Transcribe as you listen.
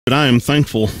But I am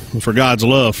thankful for God's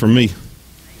love for me.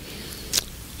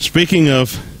 Speaking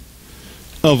of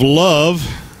love,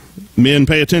 men,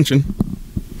 pay attention.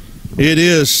 It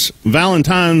is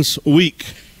Valentine's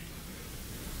week.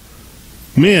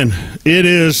 Men, it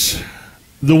is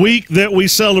the week that we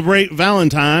celebrate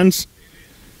Valentine's.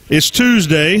 It's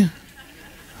Tuesday.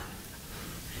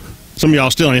 Some of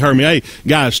y'all still ain't heard me. Hey,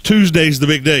 guys, Tuesday's the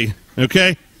big day,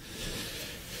 okay?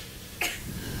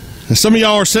 And some of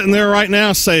y'all are sitting there right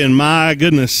now saying, my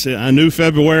goodness, I knew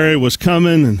February was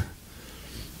coming,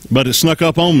 but it snuck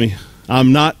up on me.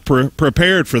 I'm not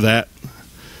prepared for that.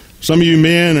 Some of you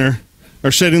men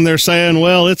are sitting there saying,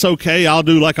 well, it's okay. I'll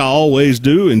do like I always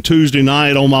do. And Tuesday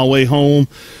night on my way home,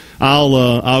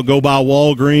 I'll go by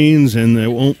Walgreens, and there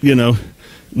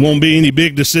won't be any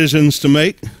big decisions to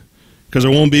make because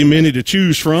there won't be many to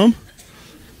choose from.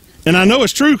 And I know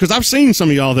it's true because I've seen some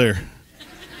of y'all there.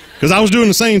 Because I was doing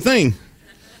the same thing.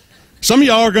 Some of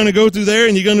y'all are going to go through there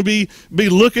and you're going to be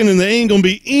looking, and there ain't going to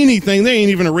be anything. There ain't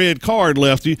even a red card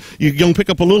left. You're going to pick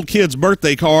up a little kid's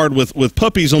birthday card with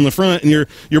puppies on the front, and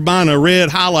you're buying a red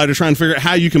highlighter trying to figure out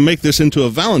how you can make this into a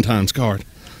Valentine's card.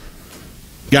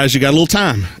 Guys, you got a little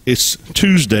time. It's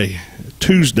Tuesday.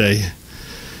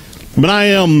 But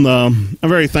I'm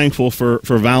very thankful for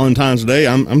Valentine's Day.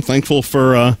 I'm thankful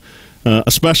for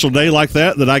a special day like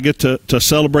that I get to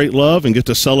celebrate love and get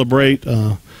to celebrate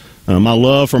my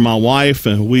love for my wife.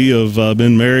 And we have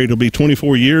been married. It'll be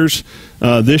 24 years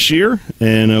this year,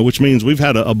 and which means we've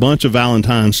had a bunch of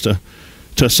Valentines to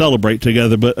celebrate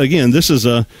together. But again, this is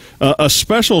a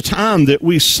special time that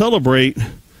we celebrate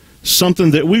something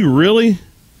that we really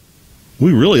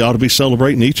ought to be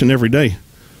celebrating each and every day.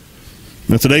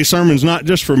 Now, today's sermon is not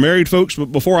just for married folks,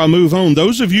 but before I move on,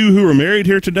 those of you who are married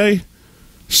here today,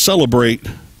 celebrate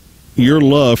your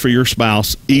love for your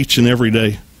spouse each and every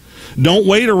day. Don't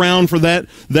wait around for that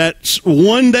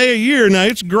one day a year. Now,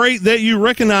 it's great that you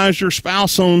recognize your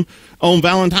spouse on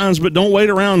Valentine's, but don't wait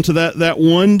around to that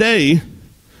one day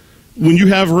when you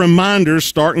have reminders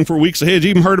starting for weeks ahead. You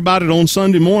even heard about it on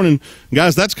Sunday morning.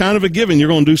 Guys, that's kind of a given. You're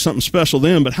going to do something special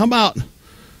then. But how about,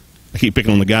 I keep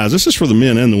picking on the guys. This is for the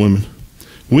men and the women.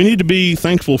 We need to be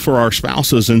thankful for our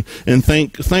spouses and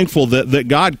thankful that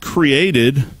God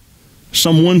created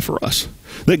someone for us,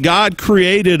 that God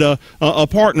created a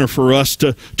partner for us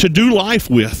to do life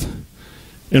with.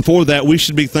 And for that, we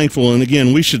should be thankful. And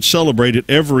again, we should celebrate it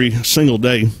every single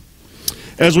day.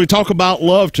 As we talk about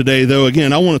love today, though,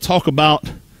 again, I want to talk about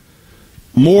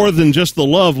more than just the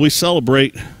love we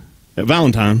celebrate at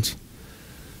Valentine's.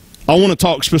 I want to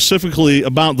talk specifically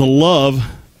about the love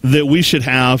that we should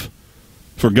have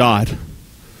for God.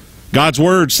 God's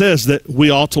word says that we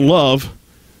ought to love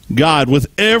God with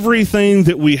everything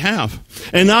that we have.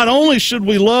 And not only should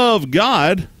we love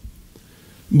God,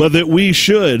 but that we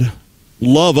should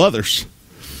love others.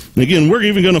 And again, we're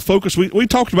even going to focus, we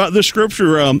talked about this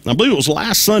scripture, I believe it was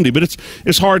last Sunday, but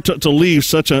it's hard to leave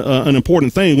such an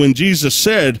important thing when Jesus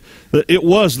said that it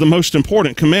was the most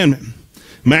important commandment.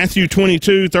 Matthew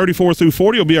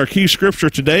 22:34-40 will be our key scripture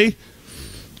today.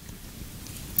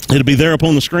 It'll be there up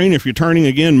on the screen if you're turning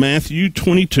again, Matthew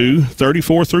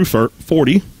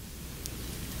 22:34-40.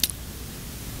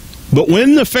 But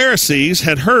when the Pharisees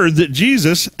had heard that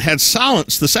Jesus had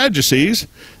silenced the Sadducees,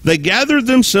 they gathered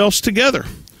themselves together.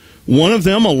 One of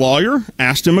them, a lawyer,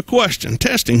 asked him a question,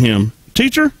 testing him.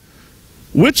 Teacher,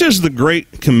 which is the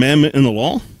great commandment in the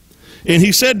law? And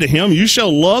he said to him, you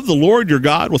shall love the Lord your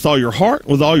God with all your heart,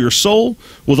 with all your soul,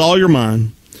 with all your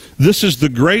mind. This is the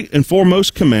great and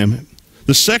foremost commandment.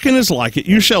 The second is like it.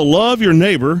 You shall love your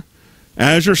neighbor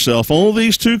as yourself. On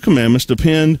these two commandments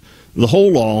depend the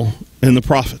whole law and the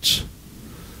prophets.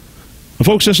 Now,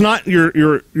 folks, it's not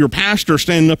your pastor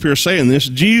standing up here saying this.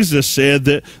 Jesus said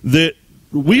that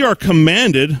we are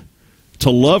commanded to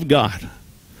love God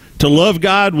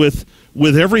with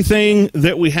everything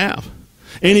that we have.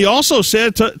 And he also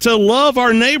said to love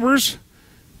our neighbors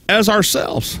as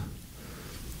ourselves.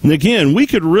 And again, we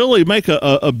could really make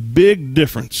a big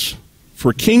difference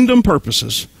for kingdom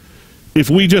purposes if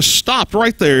we just stopped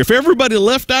right there. If everybody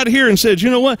left out here and said,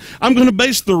 you know what, I'm going to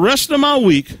base the rest of my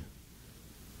week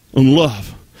on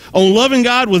love, on loving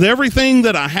God with everything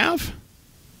that I have,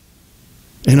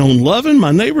 and on loving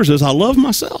my neighbors as I love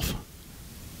myself.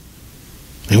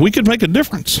 And we could make a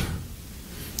difference.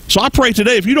 So I pray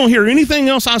today, if you don't hear anything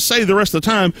else I say the rest of the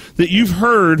time, that you've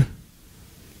heard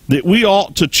that we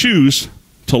ought to choose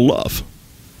to love.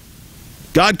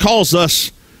 God calls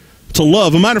us to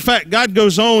love. As a matter of fact, God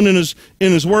goes on in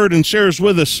His Word and shares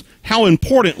with us how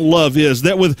important love is,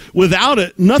 that without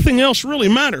it, nothing else really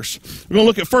matters. We're going to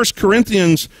look at 1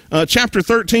 Corinthians chapter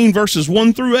 13, verses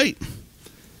 1 through 8.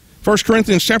 1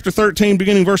 Corinthians chapter 13,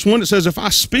 beginning verse 1, it says, if I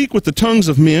speak with the tongues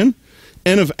of men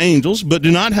and of angels, but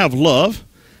do not have love,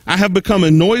 I have become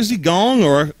a noisy gong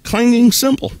or a clanging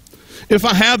cymbal. If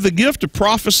I have the gift of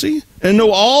prophecy and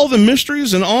know all the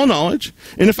mysteries and all knowledge,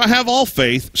 and if I have all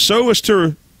faith so as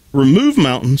to remove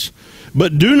mountains,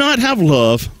 but do not have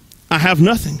love, I have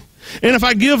nothing. And if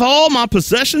I give all my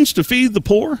possessions to feed the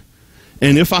poor,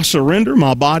 and if I surrender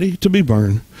my body to be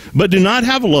burned, but do not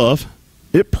have love,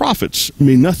 it profits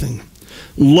me nothing.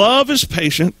 Love is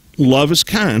patient, love is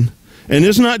kind, and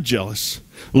is not jealous.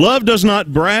 Love does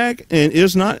not brag and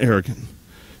is not arrogant,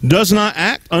 does not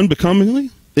act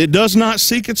unbecomingly, it does not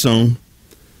seek its own,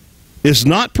 is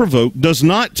not provoked, does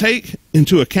not take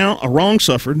into account a wrong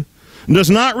suffered, does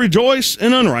not rejoice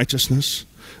in unrighteousness,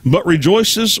 but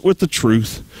rejoices with the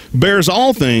truth, bears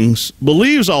all things,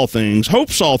 believes all things,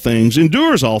 hopes all things,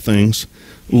 endures all things.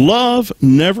 Love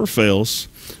never fails.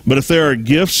 But if there are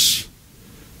gifts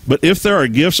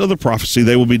of the prophecy,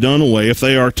 they will be done away. If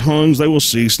they are tongues, they will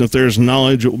cease. And if there is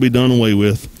knowledge, it will be done away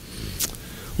with.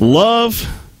 Love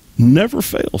never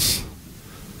fails.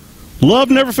 Love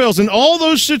never fails. In all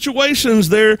those situations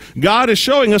there, God is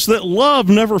showing us that love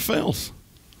never fails.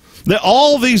 That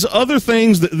all these other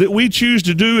things that we choose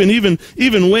to do, and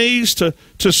even ways to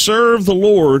serve the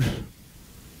Lord,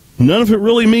 none of it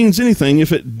really means anything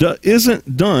if it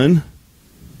isn't done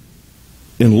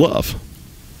in love.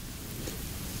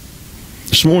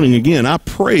 This morning, again, I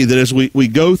pray that as we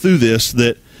go through this,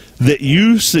 that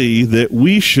you see that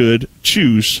we should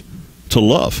choose to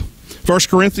love. 1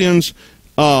 Corinthians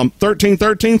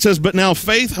 13:13 says, but now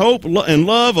faith, hope, and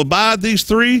love abide, these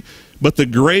three, but the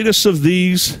greatest of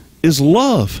these is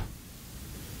love.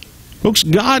 Folks,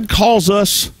 God calls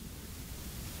us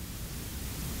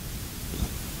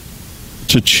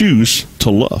to choose to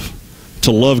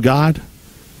love God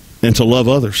and to love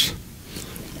others.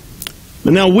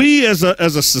 But now we as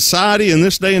a society in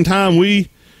this day and time, we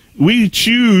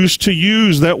choose to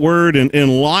use that word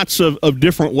in lots of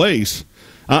different ways.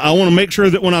 I want to make sure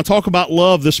that when I talk about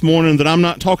love this morning, that I'm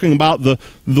not talking about the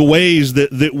ways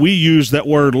that we use that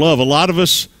word love. A lot of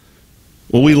us,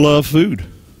 well, we love food.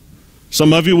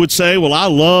 Some of you would say, well, I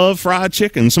love fried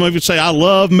chicken. Some of you would say, I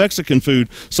love Mexican food.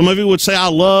 Some of you would say, I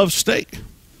love steak.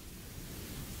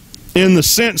 In the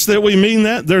sense that we mean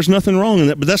that, there's nothing wrong in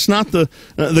that. But that's not the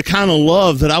kind of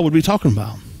love that I would be talking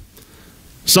about.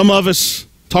 Some of us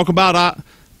talk about,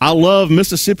 I love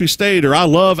Mississippi State, or I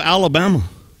love Alabama.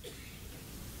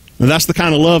 And that's the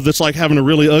kind of love that's like having a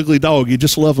really ugly dog. You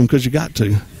just love them because you got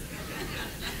to.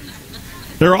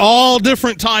 There are all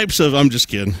different types of, I'm just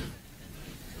kidding.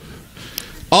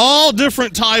 All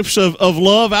different types of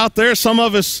love out there. Some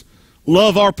of us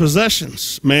love our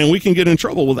possessions. Man, we can get in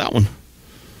trouble with that one.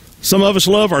 Some of us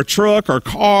love our truck, our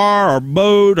car, our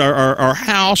boat, our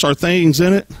house, our things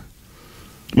in it.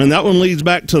 I mean, that one leads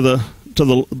back to the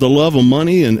love of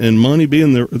money and money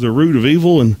being the root of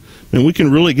evil, and we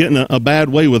can really get in a bad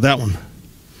way with that one.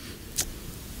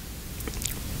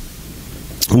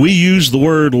 We use the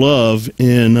word love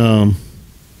in a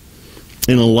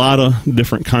lot of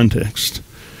different contexts.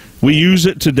 We use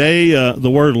it today, the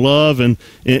word love, in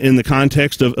the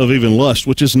context of even lust,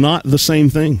 which is not the same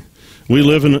thing. We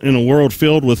live in a world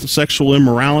filled with sexual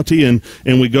immorality, and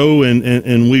we go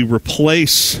and we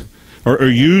replace or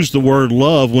use the word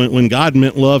love when God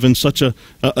meant love in such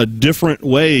a different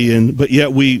way, but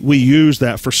yet we use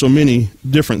that for so many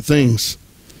different things.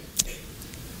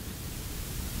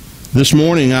 This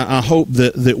morning, I hope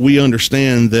that we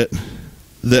understand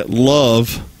that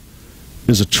love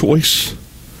is a choice,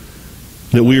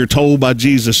 that we are told by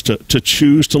Jesus to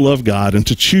choose to love God and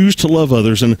to choose to love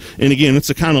others. And again, it's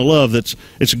the kind of love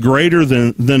it's greater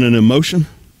than an emotion.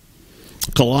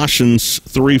 Colossians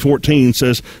 3:14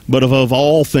 says, but above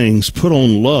all things, put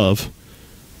on love,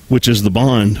 which is the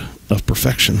bond of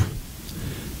perfection.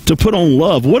 To put on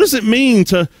love. What does it mean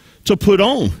to put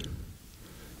on?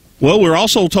 Well, we're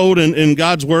also told in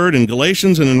God's Word, in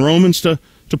Galatians and in Romans, to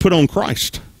put on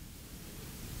Christ.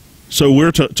 So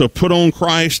we're to put on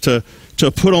Christ, to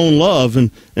put on love.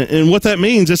 And what that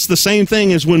means, it's the same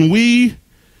thing as when we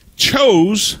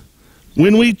choose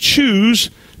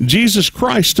Jesus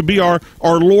Christ to be our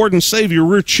Lord and Savior,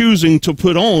 we're choosing to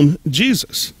put on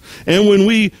Jesus. And when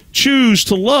we choose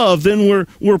to love, then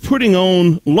we're putting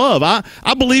on love.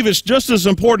 I believe it's just as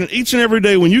important each and every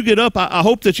day when you get up. I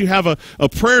hope that you have a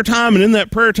prayer time, and in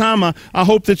that prayer time, I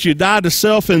hope that you die to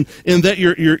self, and that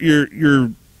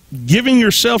you're giving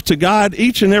yourself to God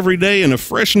each and every day in a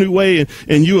fresh new way,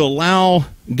 and you allow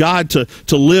God to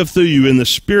live through you and the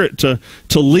Spirit to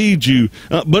lead you.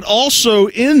 But also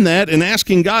in that, and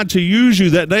asking God to use you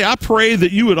that day, I pray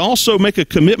that you would also make a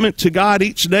commitment to God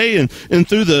each day, and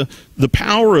through the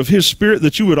power of His Spirit,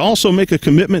 that you would also make a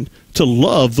commitment to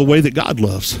love the way that God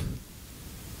loves.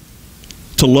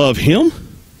 To love Him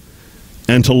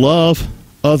and to love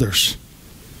others.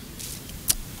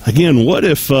 Again, what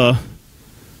if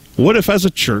as a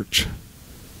church,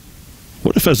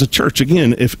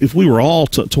 again, if we were all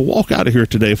to walk out of here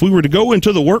today, if we were to go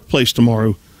into the workplace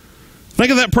tomorrow,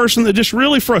 think of that person that just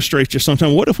really frustrates you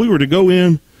sometimes. What if we were to go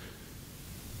in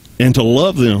and to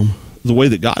love them the way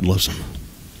that God loves them?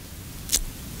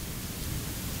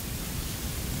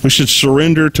 We should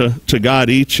surrender to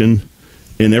God each and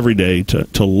every day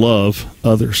to love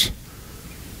others.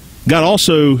 God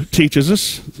also teaches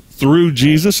us through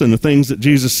Jesus and the things that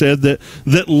Jesus said that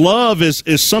love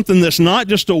is something that's not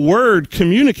just a word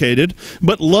communicated,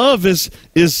 but love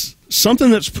is something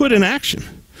that's put in action.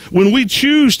 When we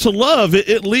choose to love,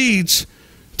 it leads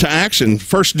to action.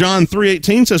 1 John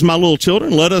 3:18 says, "My little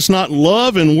children, let us not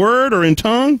love in word or in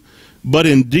tongue, but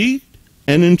in deed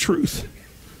and in truth."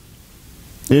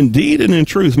 In deed and in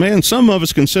truth. Man, some of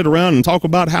us can sit around and talk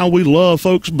about how we love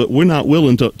folks, but we're not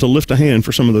willing to lift a hand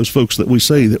for some of those folks that we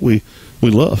say that we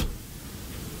love.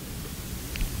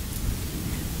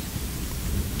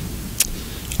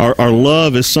 Our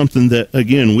love is something that,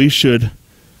 again, we should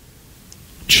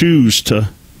choose to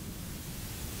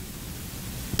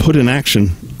put in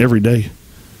action every day.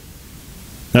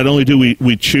 Not only do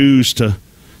we choose to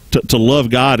love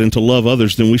God and to love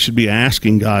others, then we should be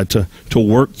asking God to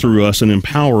work through us and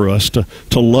empower us to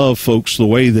love folks the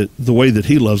way that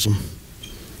He loves them.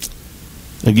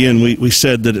 Again, we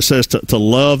said that it says to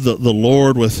love the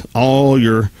Lord with all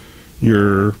your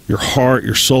heart,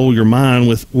 your soul, your mind,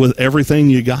 with everything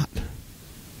you got.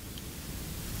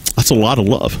 That's a lot of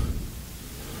love.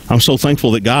 I'm so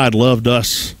thankful that God loved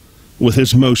us with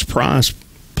His most prized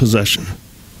possession.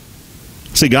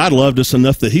 See, God loved us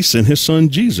enough that He sent His Son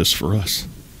Jesus for us.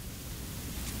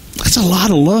 That's a lot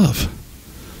of love.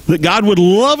 That God would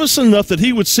love us enough that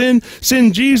He would send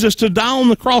Jesus to die on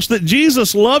the cross. That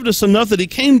Jesus loved us enough that He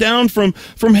came down from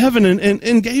heaven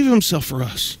and gave Himself for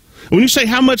us. When you say,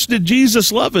 how much did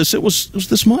Jesus love us? It was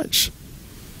this much.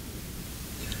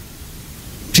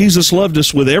 Jesus loved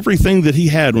us with everything that He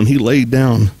had when He laid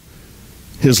down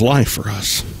His life for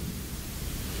us.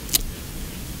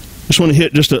 I just want to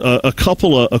hit just a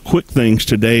couple of quick things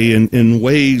today in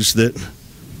ways that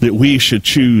we should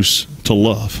choose to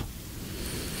love.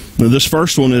 Now, this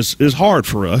first one is hard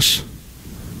for us.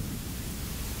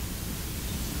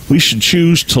 We should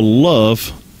choose to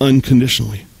love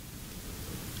unconditionally.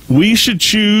 We should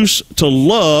choose to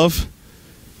love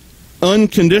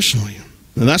unconditionally.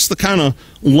 And that's the kind of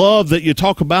love that you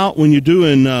talk about when you're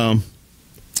doing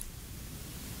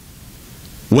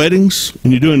weddings,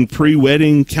 when you're doing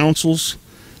pre-wedding counsels.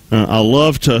 I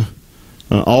love to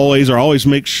always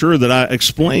make sure that I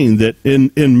explain that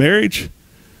in marriage,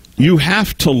 you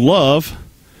have to love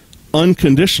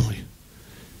unconditionally.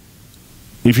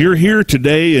 If you're here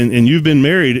today and you've been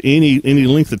married any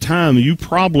length of time, you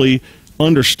probably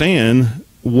understand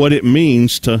what it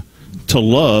means to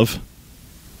love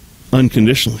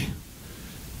unconditionally.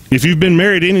 If you've been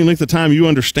married any length of time, you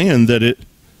understand that it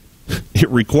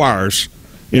requires,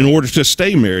 in order to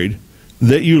stay married,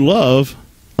 that you love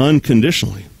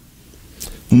unconditionally.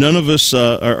 None of us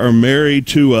are married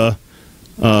to a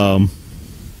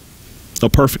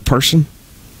perfect person.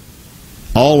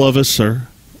 All of us are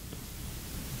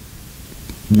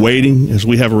waiting, as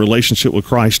we have a relationship with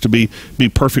Christ, to be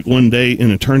perfect one day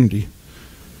in eternity.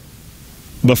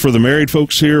 But for the married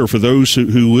folks here, or for those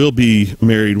who will be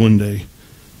married one day,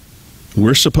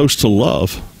 we're supposed to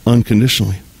love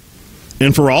unconditionally.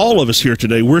 And for all of us here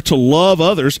today, we're to love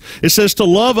others. It says to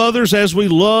love others as we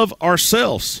love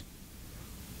ourselves.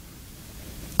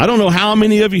 I don't know how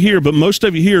many of you here, but most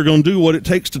of you here are going to do what it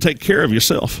takes to take care of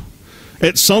yourself.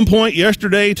 At some point,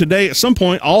 yesterday, today, at some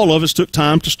point, all of us took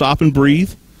time to stop and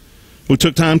breathe. We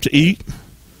took time to eat.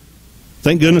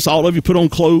 Thank goodness all of you put on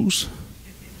clothes.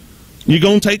 You're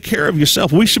going to take care of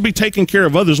yourself. We should be taking care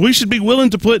of others. We should be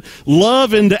willing to put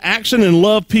love into action and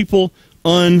love people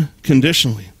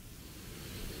unconditionally.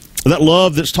 That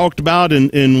love that's talked about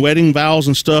in wedding vows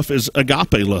and stuff is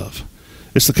agape love.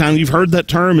 It's the kind, you've heard that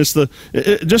term. It's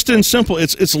just in simple,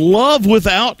 it's love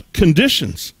without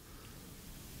conditions.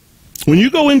 When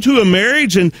you go into a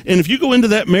marriage, and if you go into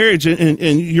that marriage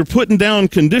and you're putting down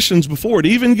conditions before it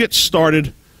even gets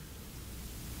started,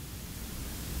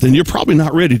 then you're probably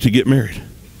not ready to get married.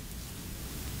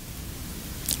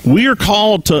 We are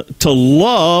called to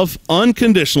love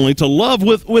unconditionally, to love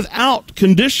without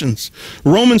conditions.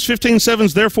 Romans 15:7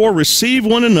 says, therefore receive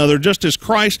one another just as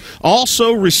Christ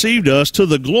also received us to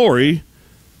the glory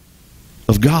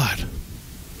of God.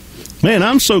 Man,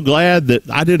 I'm so glad that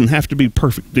I didn't have to be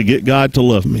perfect to get God to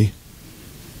love me.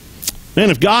 Man,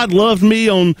 if God loved me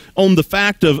on the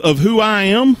fact of who I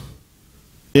am,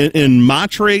 in my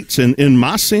traits and in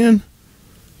my sin,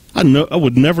 I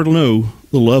would never know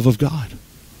the love of God.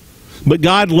 But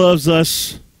God loves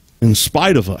us in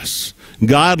spite of us.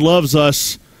 God loves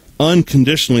us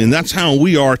unconditionally, and that's how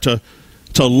we are to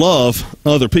love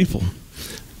other people.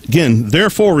 Again,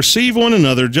 therefore receive one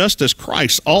another just as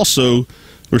Christ also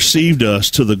received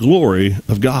us to the glory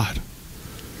of God.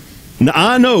 Now,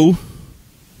 I know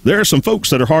there are some folks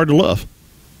that are hard to love.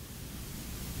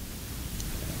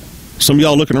 Some of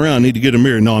y'all looking around need to get a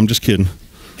mirror. No, I'm just kidding.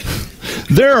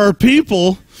 There are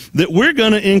people that we're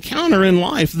going to encounter in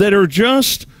life that are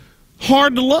just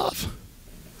hard to love.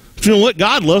 But you know what?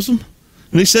 God loves them.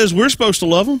 And he says we're supposed to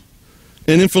love them.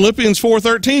 And in Philippians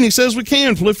 4:13, he says we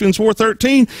can. Philippians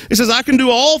 4:13, he says, I can do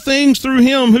all things through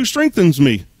him who strengthens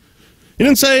me. He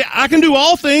didn't say, I can do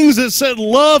all things. That said,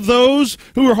 love those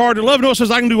who are hard to love. No, it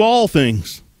says, I can do all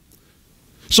things.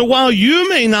 So while you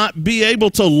may not be able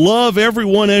to love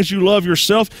everyone as you love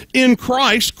yourself, in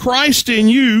Christ, Christ in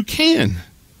you can.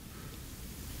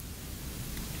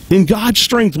 In God's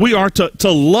strength, we are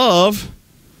to love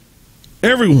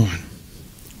everyone.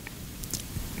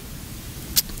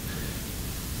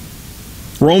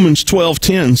 Romans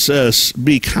 12:10 says,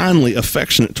 be kindly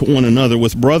affectionate to one another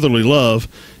with brotherly love,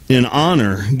 in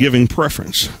honor, giving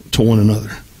preference to one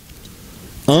another.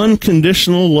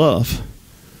 Unconditional love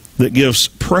that gives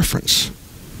preference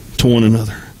to one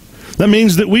another. That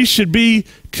means that we should be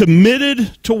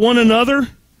committed to one another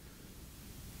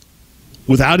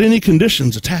without any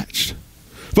conditions attached.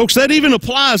 Folks, that even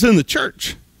applies in the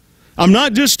church. I'm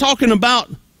not just talking about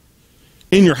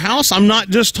in your house. I'm not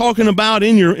just talking about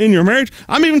in your marriage.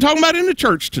 I'm even talking about in the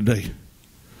church today.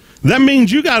 That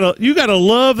means you gotta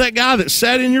love that guy that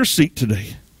sat in your seat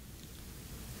today.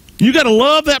 You gotta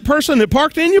love that person that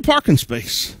parked in your parking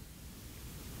space.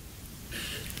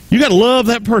 You gotta love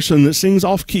that person that sings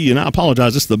off key, and I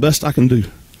apologize, it's the best I can do.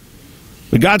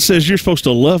 But God says you're supposed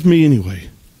to love me anyway.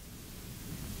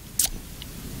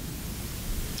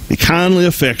 Be kindly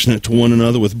affectionate to one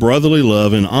another with brotherly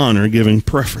love and honor, giving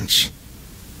preference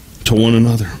to one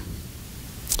another.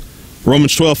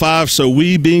 Romans 12:5, so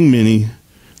we, being many,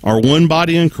 are one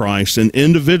body in Christ and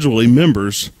individually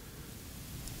members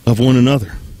of one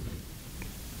another.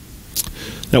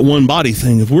 That one body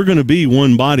thing, if we're going to be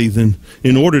one body, then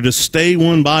in order to stay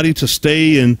one body, to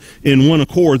stay in one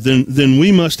accord, then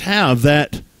we must have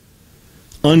that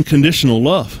unconditional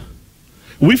love.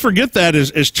 We forget that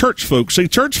as church folks. See,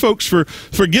 church folks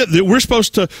forget that we're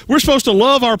supposed to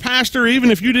love our pastor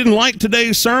even if you didn't like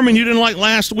today's sermon, you didn't like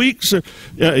last week's, you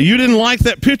didn't like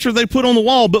that picture they put on the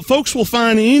wall. But folks will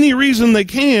find any reason they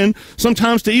can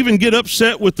sometimes to even get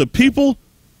upset with the people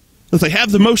that they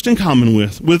have the most in common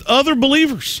with other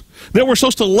believers that we're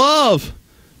supposed to love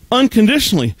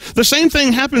unconditionally. The same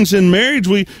thing happens in marriage.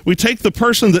 We take the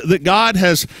person that God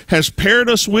has paired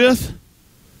us with.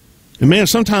 And man,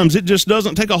 sometimes it just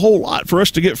doesn't take a whole lot for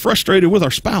us to get frustrated with our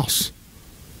spouse.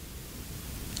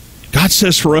 God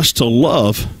says for us to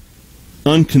love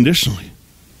unconditionally.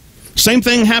 Same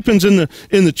thing happens in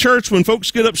the church when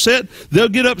folks get upset. They'll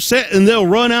get upset and they'll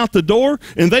run out the door,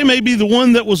 and they may be the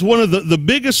one that was one of the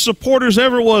biggest supporters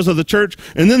ever was of the church,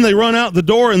 and then they run out the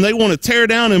door and they want to tear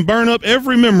down and burn up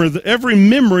every memory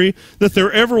that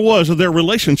there ever was of their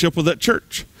relationship with that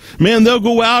church. Man, they'll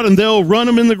go out and they'll run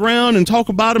them in the ground and talk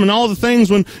about them and all the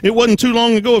things when it wasn't too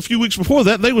long ago, a few weeks before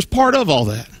that, they was part of all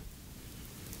that.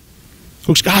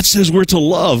 Folks, God says we're to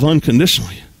love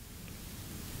unconditionally.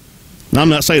 Now, I'm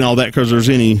not saying all that because there's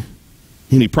any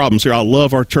problems here. I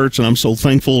love our church, and I'm so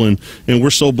thankful, and we're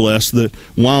so blessed that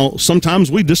while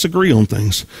sometimes we disagree on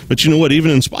things, but you know what?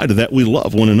 Even in spite of that, we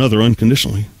love one another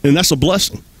unconditionally, and that's a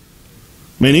blessing.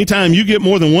 Man, anytime you get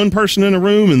more than one person in a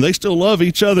room and they still love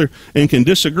each other and can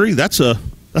disagree, that's a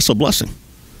blessing.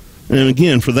 And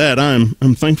again, for that, I'm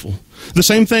thankful. The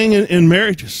same thing in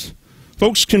marriages.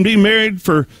 Folks can be married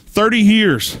for 30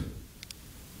 years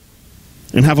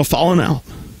and have a falling out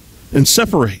and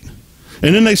separate.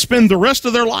 And then they spend the rest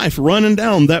of their life running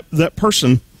down that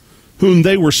person whom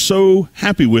they were so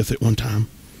happy with at one time.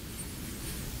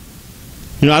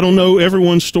 You know, I don't know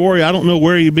everyone's story. I don't know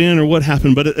where you've been or what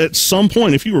happened, but at some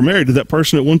point, if you were married to that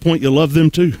person at one point, you loved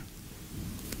them too.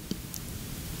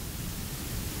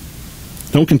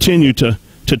 Don't continue to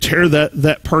tear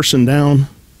that person down.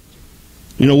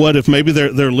 You know what? If maybe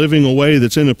they're living a way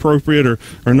that's inappropriate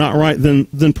or not right,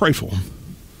 then pray for them.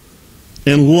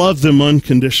 And love them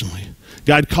unconditionally.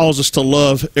 God calls us to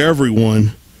love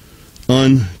everyone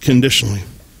unconditionally.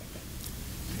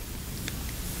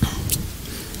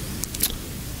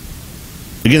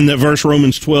 Again, that verse,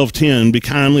 Romans 12:10, be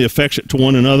kindly affectionate to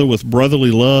one another with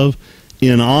brotherly love,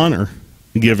 in honor,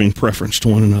 giving preference to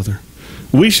one another.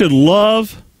 We should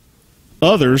love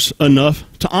others enough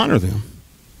to honor them.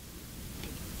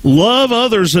 Love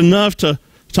others enough to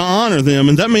honor them,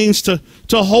 and that means to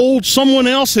hold someone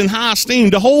else in high esteem,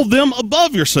 to hold them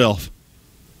above yourself.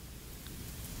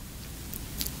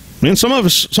 Man,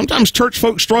 sometimes church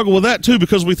folks struggle with that too,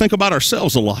 because we think about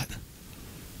ourselves a lot.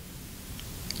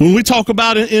 When we talk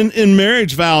about it in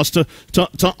marriage vows,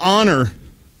 to honor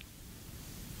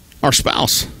our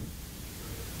spouse,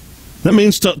 that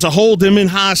means to hold them in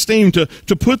high esteem, to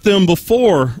put them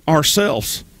before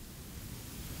ourselves.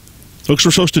 Folks,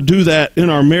 we're supposed to do that in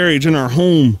our marriage, in our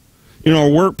home, in our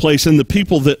workplace, and the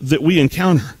people that we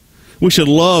encounter. We should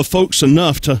love folks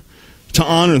enough to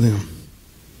honor them.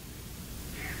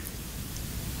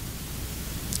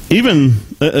 Even,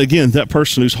 again, that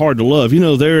person who's hard to love,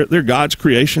 they're God's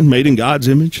creation, made in God's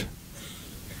image.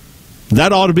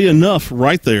 That ought to be enough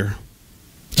right there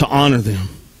to honor them,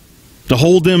 to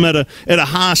hold them at a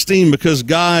high esteem, because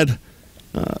God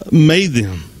made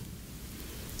them.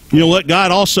 You know what?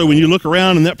 God also, when you look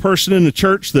around and that person in the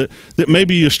church that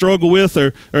maybe you struggle with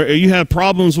or you have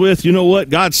problems with, you know what?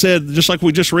 God said, just like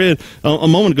we just read a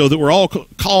moment ago, that we're all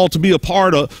called to be a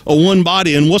part of one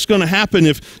body. And what's going to happen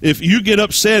if you get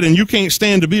upset and you can't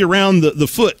stand to be around the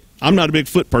foot? I'm not a big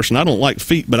foot person. I don't like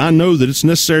feet, but I know that it's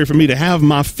necessary for me to have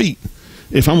my feet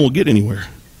if I'm going to get anywhere.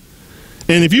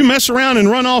 And if you mess around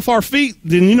and run off our feet,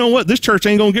 then you know what? This church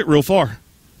ain't going to get real far.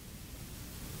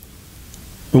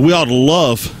 But we ought to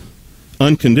love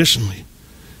unconditionally,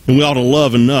 and we ought to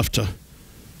love enough to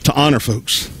honor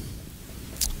folks.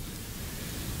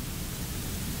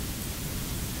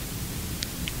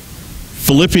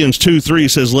 Philippians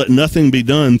 2:3 says, let nothing be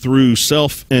done through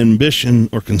self-ambition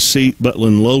or conceit, but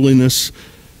in lowliness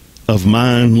of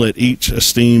mind, let each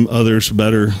esteem others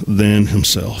better than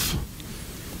himself.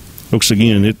 Folks,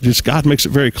 again, God makes it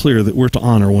very clear that we're to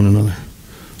honor one another.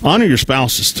 Honor your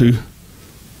spouses too.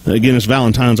 Again, it's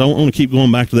Valentine's. I want to keep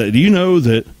going back to that. Do you know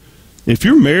that if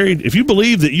you're married, if you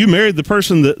believe that you married the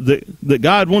person that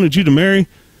God wanted you to marry,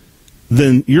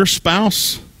 then your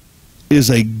spouse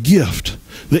is a gift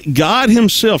that God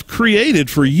himself created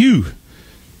for you.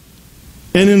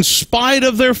 And in spite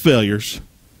of their failures,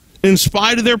 in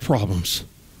spite of their problems,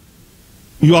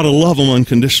 you ought to love them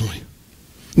unconditionally.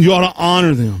 You ought to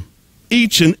honor them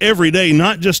each and every day,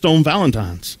 not just on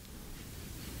Valentine's,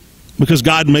 because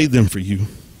God made them for you.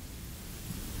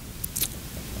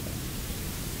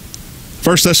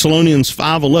 1 Thessalonians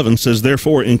 5:11 says,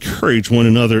 therefore encourage one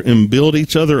another and build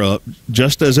each other up,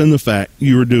 just as in the fact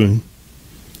you are doing.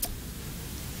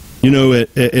 You know, at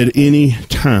any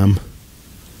time,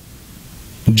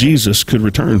 Jesus could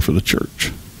return for the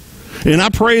church. And I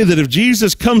pray that if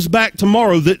Jesus comes back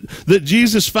tomorrow, that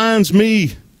Jesus finds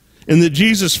me and that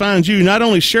Jesus finds you, not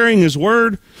only sharing his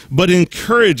word, but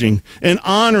encouraging and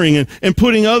honoring and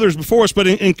putting others before us, but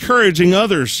encouraging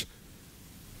others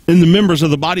in the members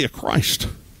of the body of Christ.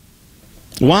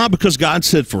 Why? Because God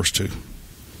said for us to.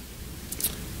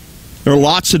 There are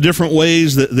lots of different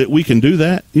ways that we can do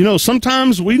that. You know,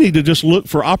 sometimes we need to just look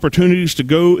for opportunities to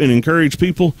go and encourage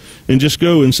people and just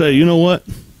go and say, you know what?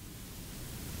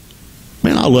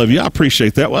 Man, I love you. I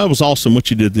appreciate that. Well, that was awesome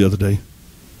what you did the other day.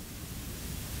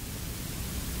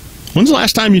 When's the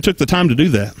last time you took the time to do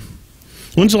that?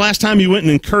 When's the last time you went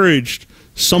and encouraged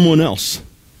someone else?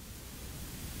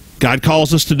 God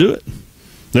calls us to do it.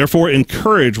 Therefore,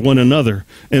 encourage one another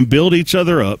and build each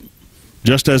other up,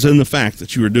 just as in the fact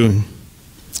that you are doing.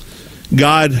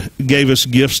 God gave us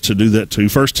gifts to do that too.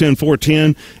 1 Timothy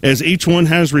 4:10, as each one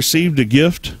has received a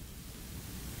gift,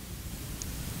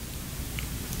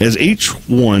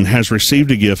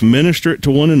 minister it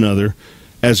to one another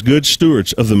as good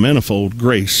stewards of the manifold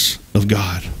grace of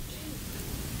God.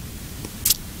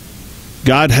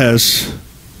 God has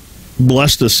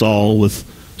blessed us all with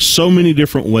so many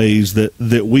different ways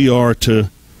that we are to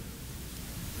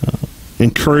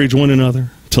encourage one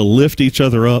another, to lift each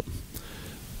other up.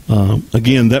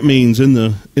 Again, that means in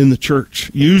the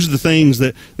church. Use the things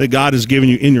that God has given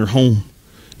you in your home.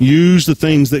 Use the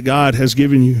things that God has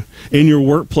given you in your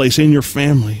workplace, in your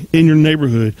family, in your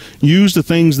neighborhood. Use the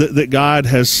things that God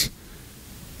has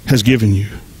given you.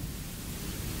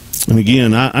 And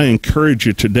again, I encourage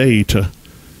you today to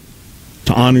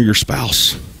honor your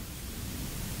spouse,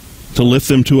 to lift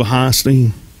them to a high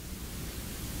esteem,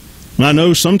 And I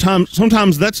know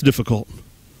sometimes that's difficult.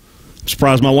 I'm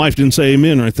surprised my wife didn't say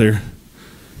amen right there.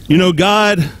 You know,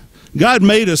 God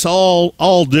made us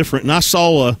all different. And I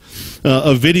saw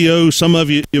a video. Some of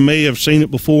you may have seen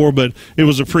it before, but it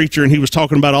was a preacher, and he was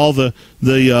talking about all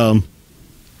the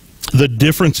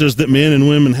differences that men and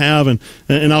women have,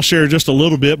 and I'll share just a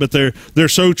little bit, but they're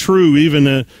so true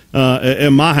even at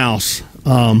my house.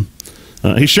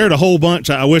 He shared a whole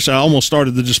bunch. I wish I almost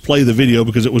started to just play the video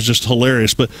because it was just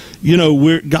hilarious. But, you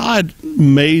know, God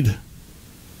made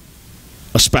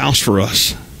a spouse for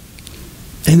us.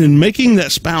 And in making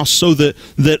that spouse so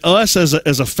that us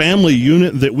as a family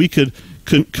unit, that we could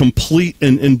complete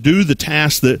and do the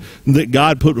task that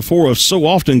God put before us, so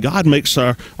often God makes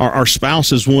our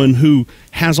spouse as one who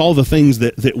has all the things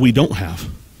that we don't have.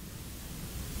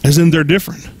 As in, they're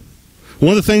different.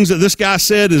 One of the things that this guy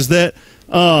said is that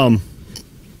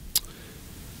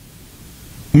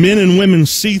men and women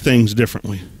see things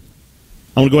differently.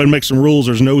 I want to go ahead and make some rules.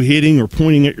 There's no hitting or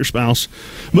pointing at your spouse.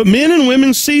 But men and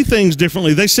women see things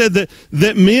differently. They said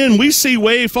that men, we see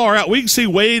way far out. We can see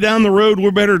way down the road.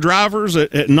 We're better drivers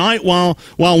at night, while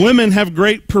women have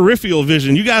great peripheral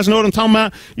vision. You guys know what I'm talking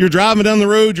about? You're driving down the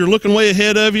road, you're looking way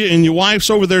ahead of you, and your wife's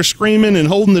over there screaming and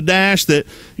holding the dash that,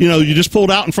 you know, you just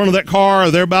pulled out in front of that car,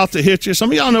 or they're about to hit you.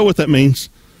 Some of y'all know what that means.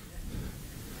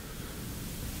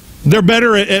 They're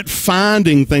better at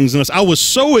finding things than us. I was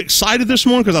so excited this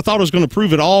morning because I thought I was going to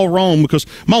prove it all wrong, because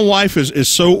my wife is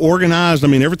so organized. I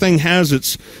mean, everything has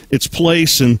its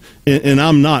place, and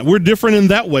I'm not. We're different in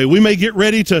that way. We may get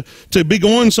ready to be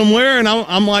going somewhere, and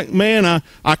I'm like, man,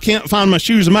 I can't find my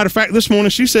shoes. As a matter of fact, this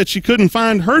morning she said she couldn't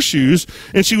find her shoes,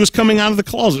 and she was coming out of the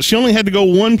closet. She only had to go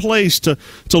one place to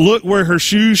look where her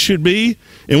shoes should be,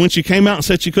 and when she came out and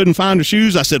said she couldn't find her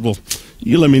shoes, I said, well,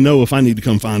 you let me know if I need to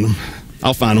come find them.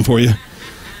 I'll find them for you.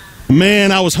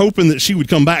 Man, I was hoping that she would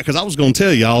come back, because I was going to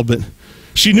tell y'all, but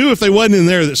she knew if they wasn't in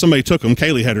there that somebody took them.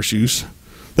 Kaylee had her shoes.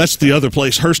 That's the other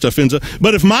place her stuff ends up.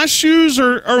 But if my shoes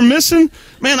are missing,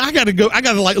 man, I got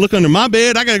to like look under my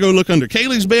bed. I got to go look under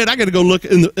Kaylee's bed. I got to go look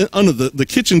under the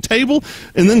kitchen table.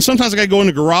 And then sometimes I got to go in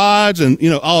the garage, and, you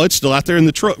know, oh, it's still out there in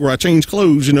the truck where I changed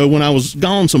clothes, you know, when I was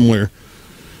gone somewhere.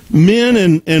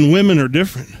 Men and women are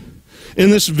different. In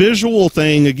this visual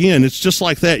thing, again, it's just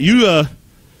like that. You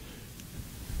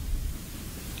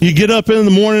get up in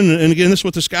the morning, and again, this is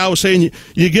what this guy was saying.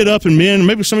 You get up, and men,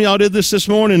 maybe some of y'all did this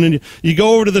morning, and you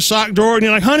go over to the sock drawer, and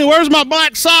you're like, honey, where's my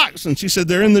black socks? And she said,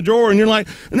 they're in the drawer. And you're like,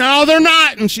 no, they're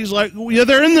not. And she's like, yeah,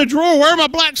 they're in the drawer. Where are my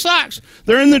black socks?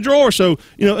 They're in the drawer. So,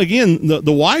 you know, again,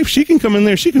 the wife, she can come in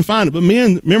there, she can find it. But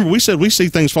men, remember, we said we see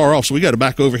things far off, so we got to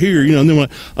back over here, you know, and then we're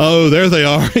like, oh, there they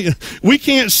are. We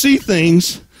can't see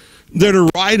things that are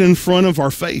right in front of our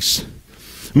face.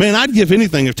 Man, I'd give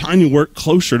anything if Tanya worked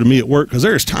closer to me at work, because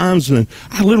there's times when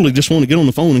I literally just want to get on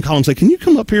the phone and call and say, can you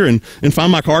come up here and find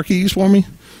my car keys for me?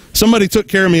 Somebody took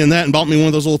care of me in that and bought me one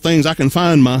of those little things. I can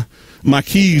find my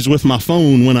keys with my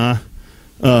phone when I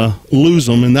lose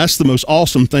them, and that's the most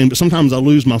awesome thing. But sometimes I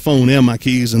lose my phone and my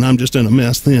keys, and I'm just in a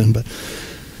mess then.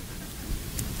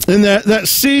 And that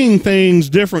seeing things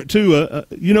different too.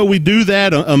 You know, we do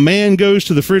that. A man goes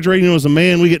to the refrigerator. You know, as a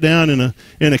man, we get down in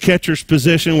a catcher's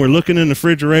position. We're looking in the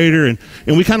refrigerator, and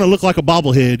we kind of look like a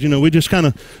bobblehead. You know, we just kind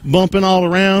of bumping all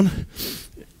around.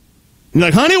 You're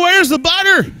like, honey, where's the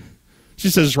butter?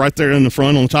 She says, it's right there in the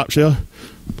front on the top shelf.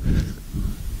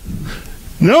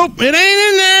 Nope, it ain't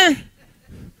in there.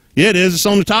 Yeah, it is. It's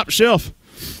on the top shelf.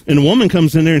 And the woman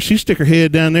comes in there, and she stick her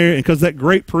head down there, and because that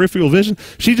great peripheral vision,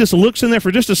 she just looks in there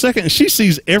for just a second, and she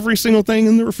sees every single thing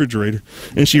in the refrigerator.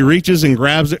 And she reaches and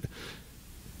grabs it,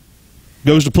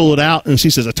 goes to pull it out, and she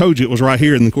says, I told you it was right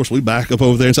here. And, of course, we back up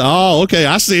over there and say, oh, okay,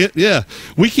 I see it. Yeah,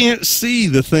 we can't see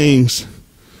the things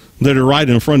that are right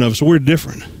in front of us. We're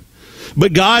different.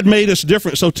 But God made us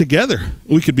different, so together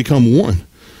we could become one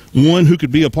who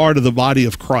could be a part of the body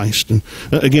of Christ. And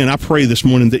again, I pray this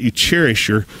morning that you cherish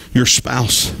your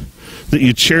spouse, that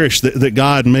you cherish that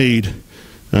God made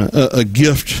a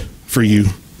gift for you.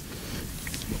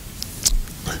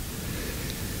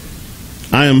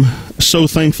 I am so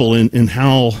thankful in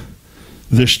how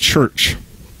this church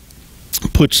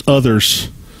puts others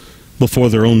before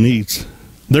their own needs.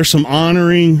 There's some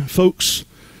honoring folks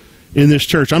in this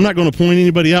church. I'm not going to point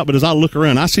anybody out, but as I look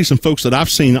around, I see some folks that I've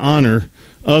seen honor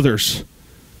others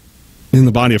in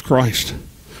the body of Christ.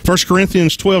 1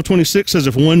 Corinthians 12:26 says,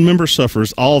 if one member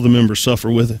suffers, all the members suffer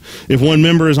with it. If one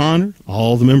member is honored,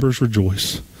 all the members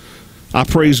rejoice. I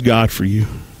praise God for you.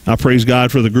 I praise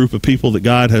God for the group of people that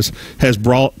God has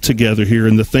brought together here,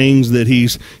 and the things that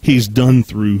He's done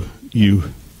through you.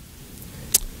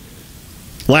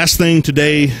 Last thing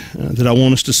today that I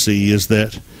want us to see is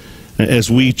that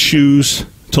as we choose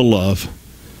to love,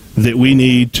 that we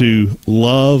need to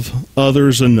love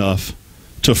others enough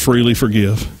to freely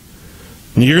forgive.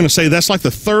 And you're going to say that's like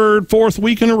the third, fourth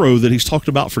week in a row that he's talked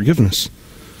about forgiveness,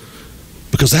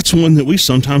 because that's one that we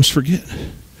sometimes forget.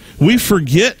 We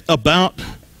forget about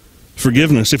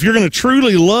forgiveness. If you're going to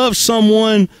truly love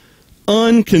someone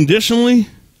unconditionally,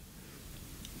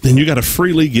 then you got to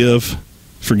freely give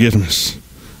forgiveness.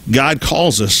 God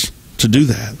calls us to do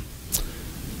that.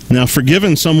 Now,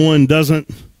 forgiving someone doesn't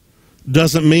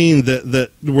mean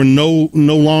that we're no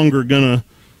longer going to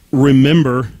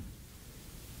remember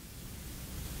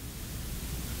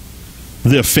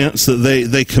the offense that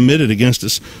they committed against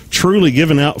us. Truly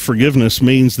giving out forgiveness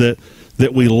means that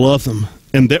we love them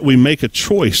and that we make a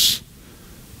choice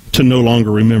to no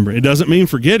longer remember. It doesn't mean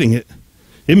forgetting it.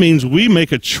 It means we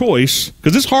make a choice,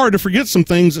 because it's hard to forget some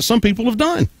things that some people have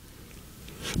done.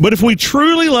 But if we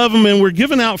truly love them and we're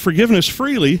giving out forgiveness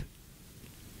freely,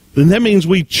 then that means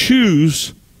we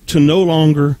choose to no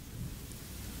longer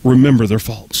remember their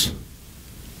faults.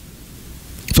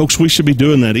 Folks, we should be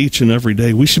doing that each and every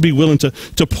day. We should be willing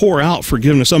to pour out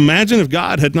forgiveness. Imagine if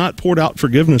God had not poured out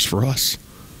forgiveness for us.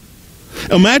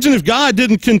 Imagine if God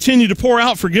didn't continue to pour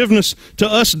out forgiveness to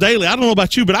us daily. I don't know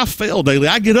about you, but I fail daily.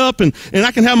 I get up and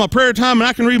I can have my prayer time and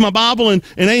I can read my Bible and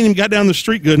I ain't even got down the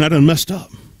street good and I done messed up.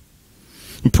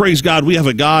 And praise God, we have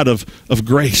a God of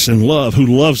grace and love who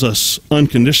loves us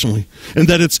unconditionally, and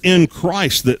that it's in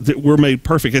Christ that we're made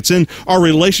perfect. It's in our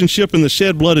relationship in the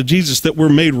shed blood of Jesus that we're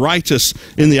made righteous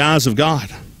in the eyes of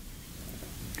God.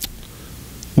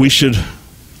 We should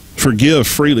forgive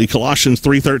freely. Colossians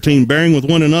 3:13, bearing with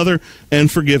one another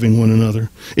and forgiving one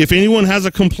another. If anyone has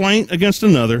a complaint against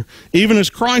another, even as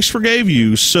Christ forgave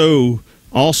you, so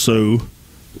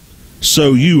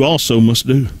you also must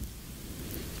do.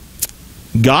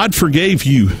 God forgave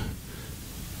you.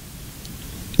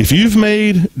 If you've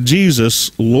made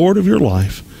Jesus Lord of your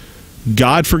life,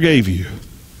 God forgave you.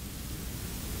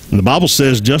 And the Bible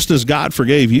says, just as God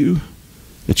forgave you,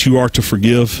 that you are to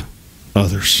forgive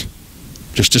others,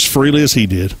 just as freely as he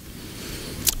did.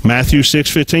 Matthew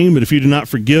 6:15, but if you do not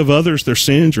forgive others their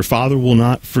sins, your Father will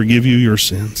not forgive you your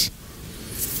sins.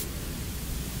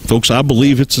 Folks, I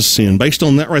believe it's a sin. Based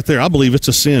on that right there, I believe it's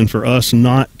a sin for us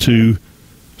not to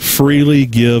freely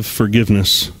give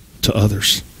forgiveness to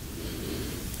others.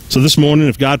 So this morning,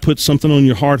 if God puts something on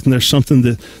your heart and there's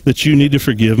something that you need to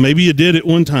forgive, maybe you did it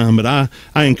one time, but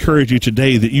I encourage you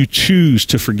today that you choose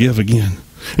to forgive again,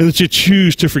 and that you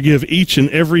choose to forgive each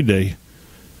and every day,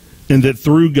 and that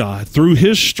through God, through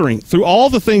his strength, through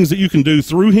all the things that you can do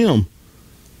through him,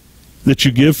 that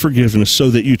you give forgiveness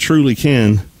so that you truly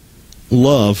can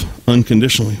love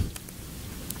unconditionally.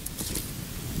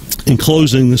 In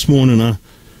closing this morning,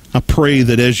 I pray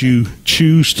that as you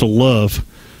choose to love,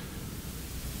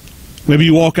 maybe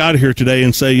you walk out of here today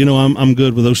and say, I'm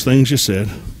good with those things you said.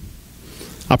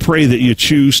 I pray that you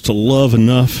choose to love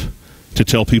enough to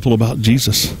tell people about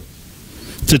Jesus,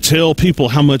 to tell people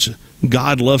how much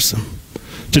God loves them,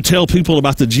 to tell people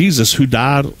about the Jesus who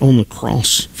died on the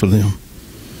cross for them.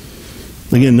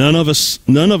 Again, none of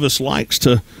us likes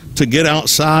to get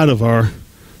outside of our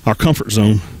comfort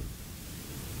zone.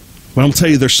 But I'm going to tell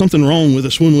you, there's something wrong with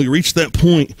us when we reach that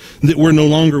point that we're no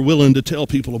longer willing to tell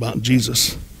people about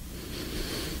Jesus.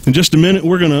 In just a minute,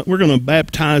 we're gonna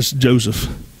baptize Joseph,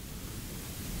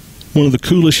 one of the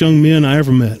coolest young men I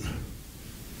ever met.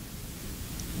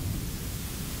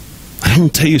 I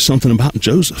want to tell you something about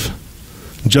Joseph.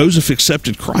 Joseph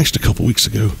accepted Christ a couple weeks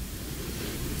ago.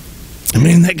 And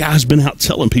man, that guy's been out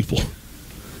telling people.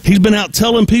 He's been out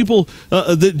telling people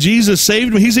that Jesus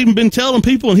saved him. He's even been telling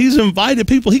people, and he's invited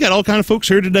people. He got all kind of folks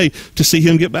here today to see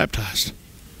him get baptized.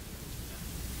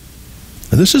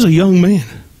 Now, this is a young man.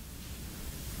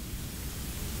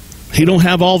 He don't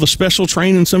have all the special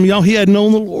training some of y'all. He hadn't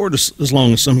known the Lord as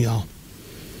long as some of y'all.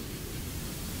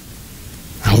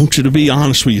 I want you to be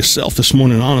honest with yourself this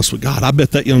morning, honest with God. I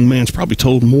bet that young man's probably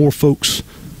told more folks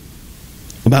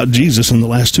about Jesus in the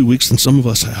last 2 weeks than some of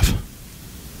us have.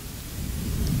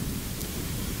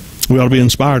 We ought to be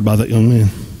inspired by that young man.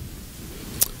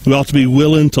 We ought to be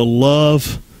willing to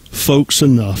love folks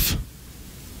enough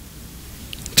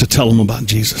to tell them about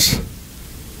Jesus.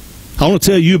 I want to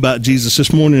tell you about Jesus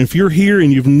this morning. If you're here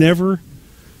and you've never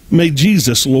made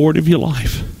Jesus Lord of your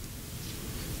life,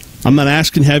 I'm not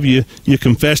asking, have you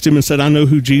confessed him and said, I know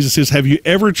who Jesus is? Have you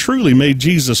ever truly made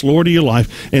Jesus Lord of your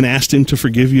life and asked him to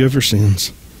forgive you of your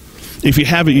sins? If you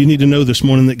haven't, you need to know this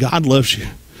morning that God loves you.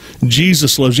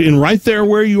 Jesus loves you. And right there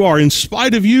where you are, in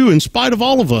spite of you, in spite of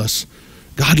all of us,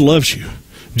 God loves you.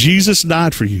 Jesus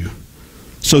died for you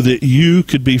so that you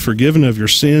could be forgiven of your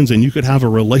sins and you could have a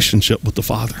relationship with the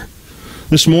Father.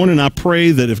 This morning, I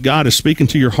pray that if God is speaking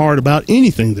to your heart about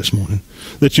anything this morning,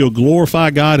 that you'll glorify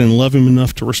God and love Him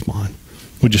enough to respond.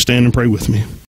 Would you stand and pray with me?